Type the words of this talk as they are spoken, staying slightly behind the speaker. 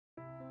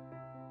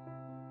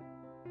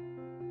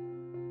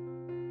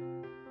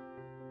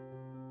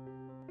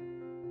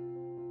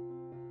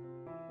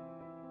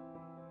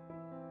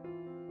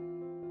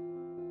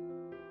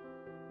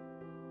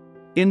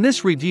In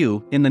this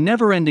review, in the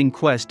never-ending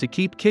quest to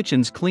keep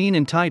kitchens clean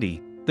and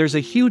tidy, there's a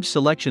huge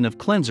selection of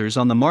cleansers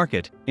on the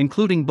market,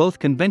 including both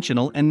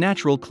conventional and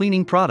natural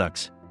cleaning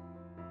products.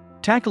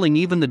 Tackling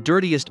even the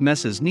dirtiest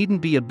messes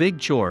needn't be a big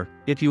chore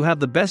if you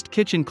have the best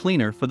kitchen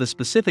cleaner for the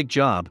specific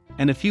job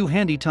and a few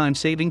handy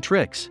time-saving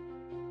tricks.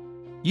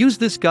 Use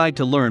this guide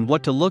to learn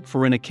what to look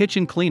for in a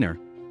kitchen cleaner,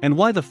 and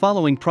why the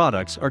following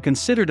products are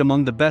considered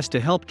among the best to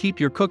help keep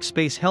your cook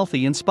space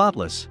healthy and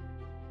spotless.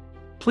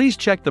 Please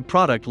check the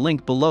product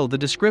link below the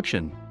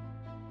description.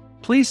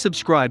 Please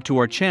subscribe to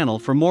our channel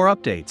for more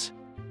updates.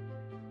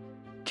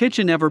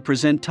 KitchenEver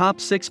present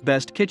Top 6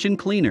 Best Kitchen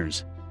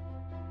Cleaners.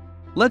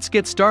 Let's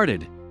get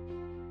started.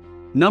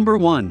 Number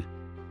 1.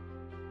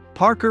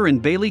 Parker &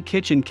 Bailey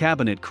Kitchen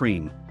Cabinet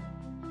Cream.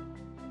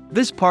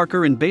 This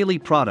Parker & Bailey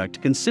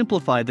product can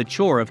simplify the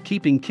chore of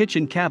keeping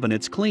kitchen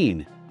cabinets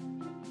clean.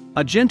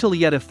 A gentle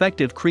yet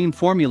effective cream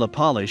formula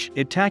polish,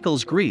 it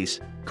tackles grease,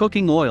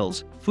 cooking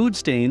oils, food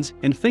stains,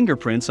 and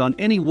fingerprints on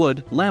any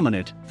wood,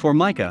 laminate,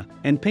 formica,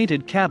 and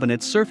painted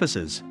cabinet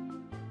surfaces.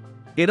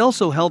 It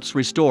also helps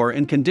restore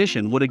and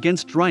condition wood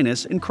against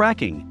dryness and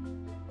cracking.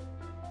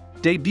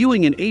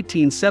 Debuting in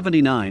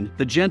 1879,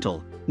 the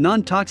gentle,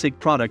 non-toxic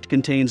product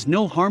contains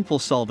no harmful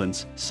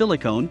solvents,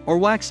 silicone, or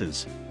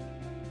waxes.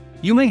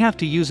 You may have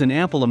to use an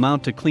ample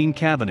amount to clean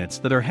cabinets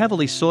that are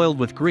heavily soiled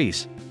with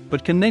grease,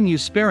 but can then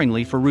use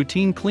sparingly for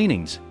routine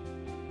cleanings.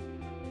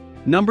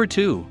 Number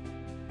 2.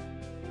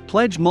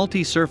 Pledge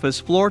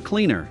Multi-Surface Floor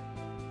Cleaner.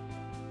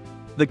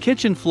 The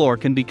kitchen floor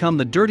can become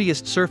the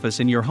dirtiest surface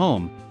in your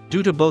home,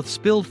 due to both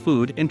spilled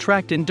food and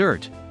tracked-in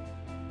dirt.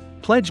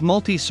 Pledge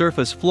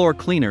Multi-Surface Floor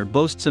Cleaner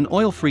boasts an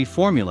oil-free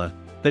formula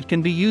that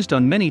can be used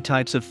on many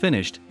types of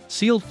finished,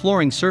 sealed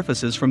flooring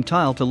surfaces from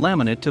tile to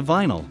laminate to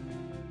vinyl.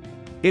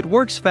 It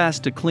works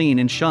fast to clean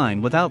and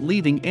shine without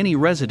leaving any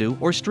residue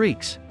or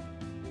streaks.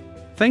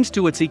 Thanks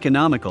to its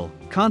economical,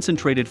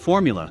 concentrated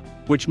formula,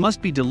 which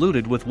must be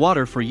diluted with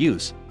water for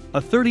use,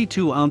 a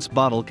 32-ounce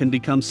bottle can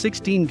become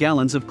 16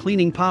 gallons of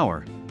cleaning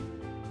power.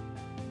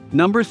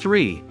 Number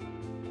 3.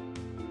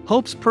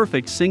 Hope's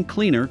Perfect Sink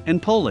Cleaner and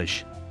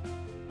Polish.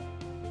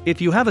 If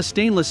you have a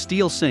stainless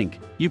steel sink,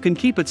 you can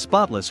keep it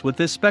spotless with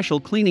this special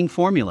cleaning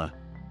formula.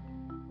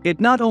 It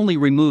not only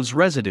removes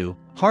residue,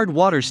 hard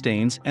water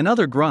stains, and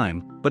other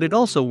grime, but it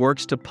also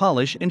works to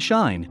polish and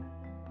shine.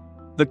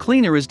 The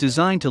cleaner is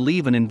designed to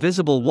leave an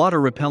invisible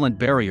water-repellent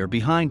barrier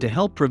behind to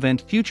help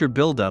prevent future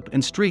buildup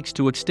and streaks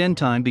to extend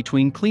time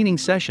between cleaning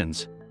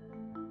sessions.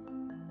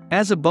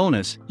 As a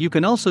bonus, you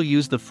can also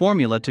use the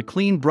formula to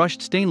clean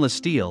brushed stainless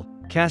steel,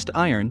 cast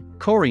iron,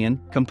 Korean,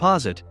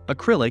 composite,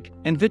 acrylic,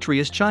 and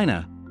vitreous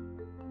china.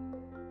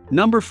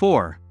 Number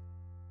 4.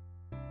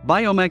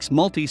 Bio-Mex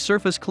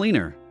Multi-Surface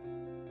Cleaner.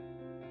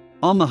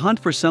 On the hunt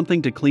for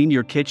something to clean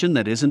your kitchen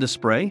that isn't a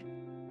spray?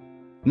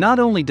 Not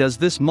only does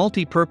this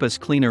multi-purpose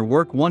cleaner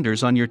work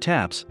wonders on your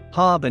taps,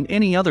 hob, and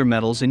any other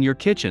metals in your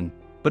kitchen,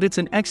 but it's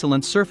an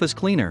excellent surface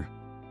cleaner.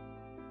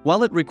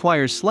 While it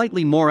requires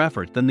slightly more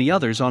effort than the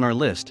others on our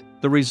list,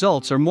 the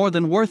results are more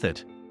than worth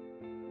it.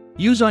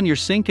 Use on your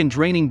sink and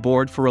draining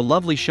board for a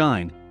lovely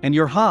shine, and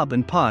your hob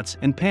and pots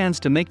and pans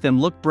to make them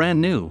look brand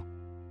new.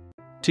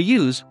 To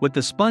use, with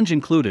the sponge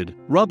included,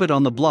 rub it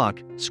on the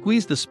block,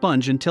 squeeze the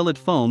sponge until it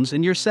foams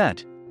and you're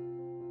set.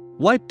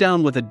 Wipe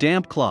down with a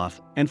damp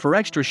cloth, and for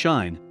extra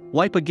shine,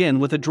 wipe again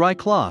with a dry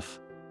cloth.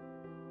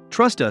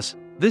 Trust us,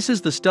 this is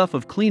the stuff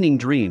of cleaning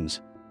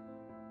dreams.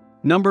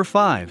 Number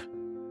 5.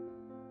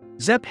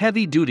 Zep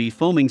Heavy Duty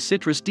Foaming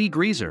Citrus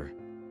Degreaser.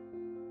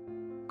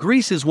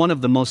 Grease is one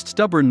of the most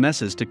stubborn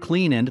messes to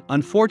clean and,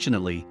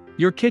 unfortunately,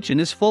 your kitchen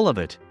is full of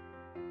it.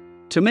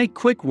 To make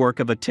quick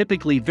work of a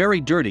typically very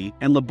dirty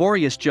and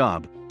laborious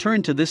job,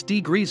 turn to this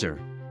degreaser.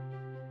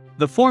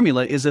 The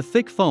formula is a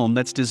thick foam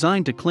that's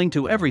designed to cling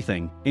to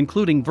everything,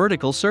 including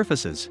vertical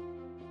surfaces.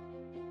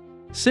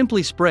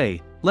 Simply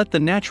spray, let the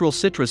natural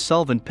citrus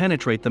solvent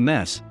penetrate the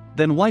mess,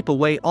 then wipe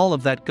away all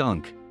of that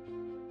gunk.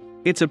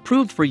 It's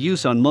approved for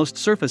use on most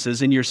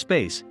surfaces in your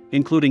space,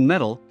 including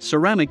metal,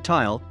 ceramic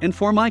tile, and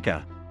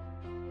formica.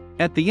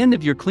 At the end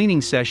of your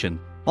cleaning session,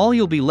 all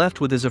you'll be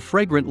left with is a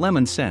fragrant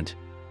lemon scent.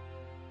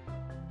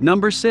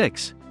 Number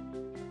 6.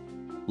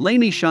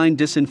 Lemi Shine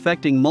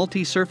Disinfecting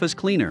Multi-Surface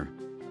Cleaner.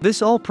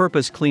 This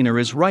all-purpose cleaner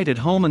is right at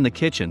home in the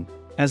kitchen,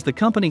 as the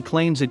company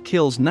claims it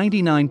kills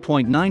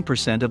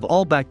 99.9% of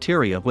all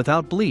bacteria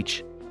without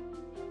bleach.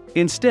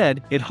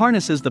 Instead, it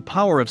harnesses the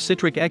power of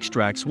citric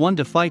extracts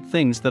to fight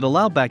things that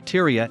allow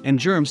bacteria and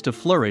germs to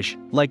flourish,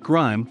 like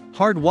grime,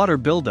 hard water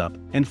buildup,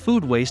 and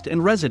food waste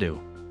and residue.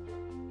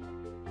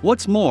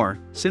 What's more,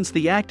 since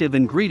the active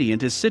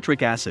ingredient is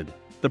citric acid,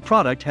 the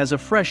product has a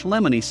fresh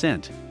lemony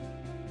scent.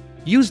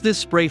 Use this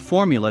spray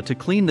formula to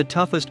clean the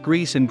toughest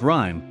grease and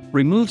grime,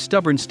 remove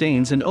stubborn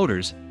stains and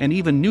odors, and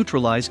even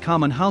neutralize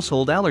common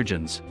household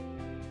allergens.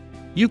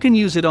 You can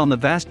use it on the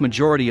vast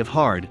majority of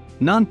hard,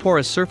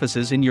 non-porous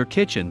surfaces in your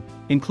kitchen,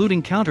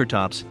 including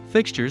countertops,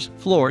 fixtures,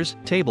 floors,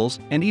 tables,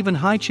 and even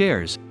high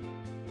chairs.